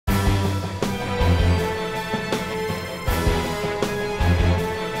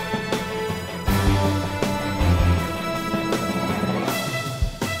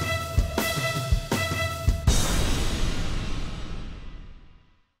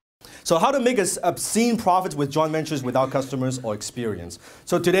So how to make obscene profits with joint ventures without customers or experience.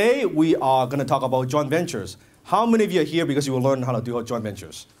 So today we are going to talk about joint ventures. How many of you are here because you will learn how to do joint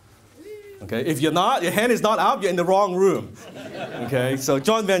ventures? Okay, if you're not, your hand is not up, you're in the wrong room. Okay, so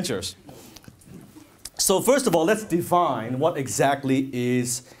joint ventures. So first of all, let's define what exactly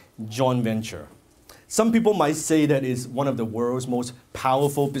is joint venture. Some people might say that it's one of the world's most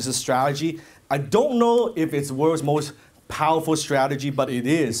powerful business strategy. I don't know if it's the world's most powerful strategy, but it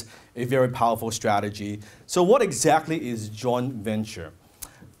is a very powerful strategy. So what exactly is joint venture?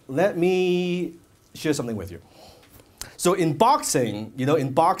 Let me share something with you. So in boxing,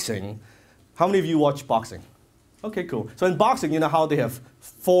 how many of you watch boxing? Okay, cool. So in boxing, you know how they have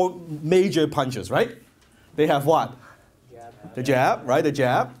 4 major punches, right? They have what? Jab. The jab, right? The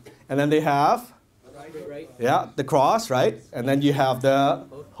jab. And then they have? Right. Yeah, the cross, right? And then you have the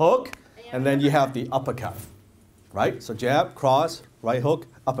hook. And then you have the uppercut, right? So jab, cross, right hook,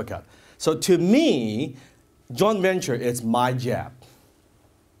 uppercut. So to me, joint venture is my jab.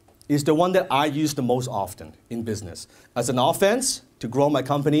 It's the one that I use the most often in business. As an offense, to grow my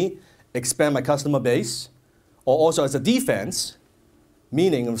company, expand my customer base, or also as a defense,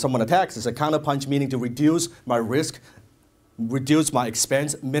 meaning if someone attacks, it's a counterpunch, meaning to reduce my risk, reduce my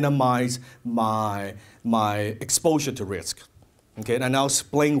expense, minimize my exposure to risk. Okay, and I'll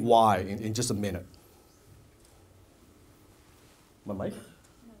explain why in just a minute. My mic?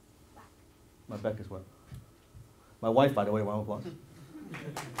 No, back. My back is what? My wife, by the way, round of applause.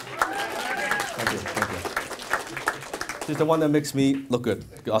 Thank you, thank you. She's the one that makes me look good.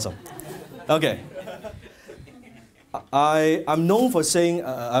 Awesome. Okay. I'm known for saying,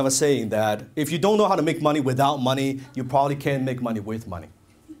 I was saying that if you don't know how to make money without money, you probably can't make money with money.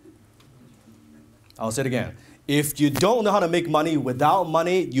 I'll say it again. If you don't know how to make money without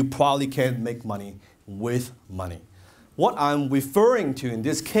money, you probably can't make money with money. What I'm referring to in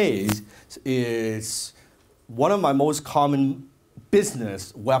this case is one of my most common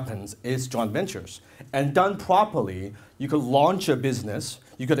business weapons is joint ventures. And done properly, you could launch a business,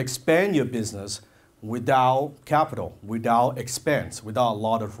 you could expand your business without capital, without expense, without a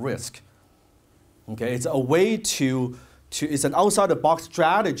lot of risk. Okay, it's a way it's an outside-the-box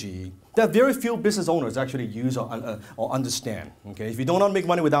strategy that very few business owners actually use or understand. Okay? If you don't know how to make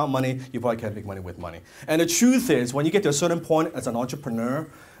money without money, you probably can't make money with money. And the truth is, when you get to a certain point as an entrepreneur,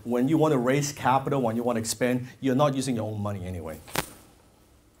 when you want to raise capital, when you want to expand, you're not using your own money anyway.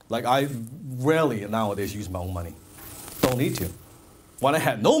 Like I rarely nowadays use my own money. Don't need to. When I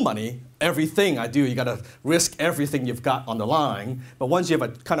had no money, everything I do, you got to risk everything you've got on the line. But once you have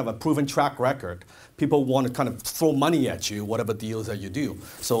a kind of a proven track record, people want to kind of throw money at you, whatever deals that you do.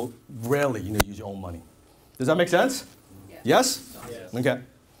 So rarely you use your own money. Does that make sense? Yes? Yes? Okay.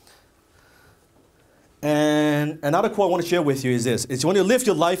 And another quote I want to share with you is this. It's when you live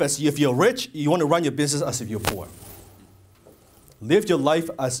your life as if you're rich, you want to run your business as if you're poor. Live your life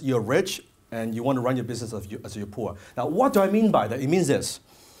as you're rich, and you want to run your business as you're poor. Now, what do I mean by that? It means this,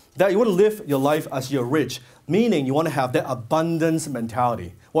 that you want to live your life as you're rich, meaning you want to have that abundance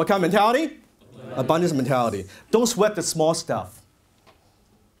mentality. What kind of mentality? Abundance mentality. Don't sweat the small stuff.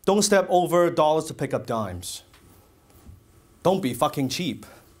 Don't step over dollars to pick up dimes. Don't be fucking cheap.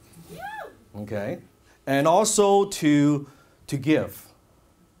 Okay? And also to give,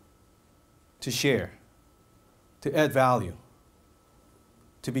 to share, to add value,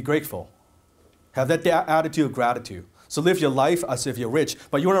 to be grateful. Have that attitude of gratitude. So live your life as if you're rich,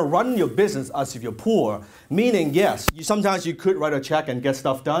 but you want to run your business as if you're poor, meaning, yes, sometimes you could write a check and get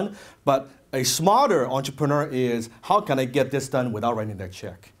stuff done, but a smarter entrepreneur is, how can I get this done without writing that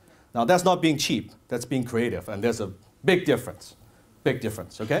check? Now, that's not being cheap. That's being creative, and there's a big difference. Big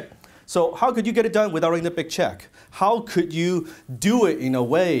difference, okay? So how could you get it done without writing a big check? How could you do it in a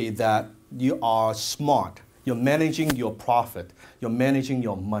way that you are smart? You're managing your profit. You're managing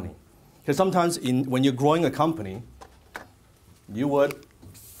your money. Because sometimes when you're growing a company, your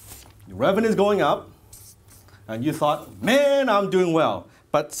revenue is going up, and you thought, man, I'm doing well.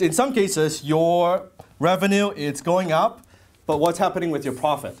 But in some cases, your revenue is going up, but what's happening with your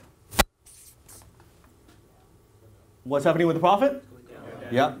profit? What's happening with the profit?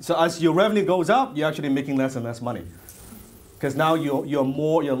 Yeah. So as your revenue goes up, you're actually making less and less money. Because now you're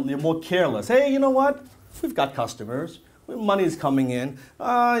more careless. Hey, you know what? We've got customers. Money is coming in.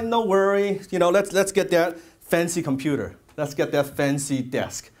 No worry. Let's get that fancy computer. Let's get that fancy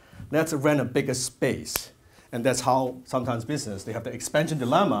desk. Let's rent a bigger space. And that's how sometimes business, they have the expansion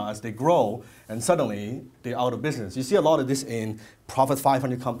dilemma as they grow, and suddenly they're out of business. You see a lot of this in Profit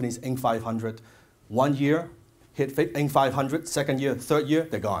 500 companies, Inc. 500. 1 year, hit Inc. 500, second year, third year,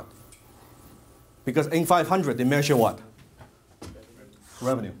 they're gone. Because Inc. 500, they measure what?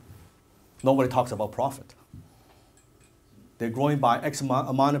 Revenue. Nobody talks about profit. They're growing by X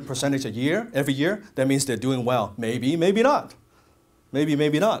amount of percentage a year, every year. That means they're doing well. Maybe, maybe not. Maybe,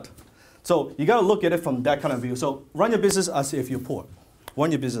 maybe not. So you got to look at it from that kind of view. So run your business as if you're poor.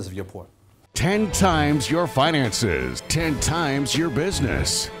 Run your business if you're poor. 10 times your finances, 10 times your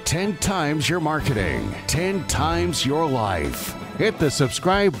business, 10 times your marketing, 10 times your life. Hit the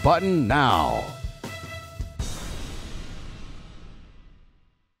subscribe button now.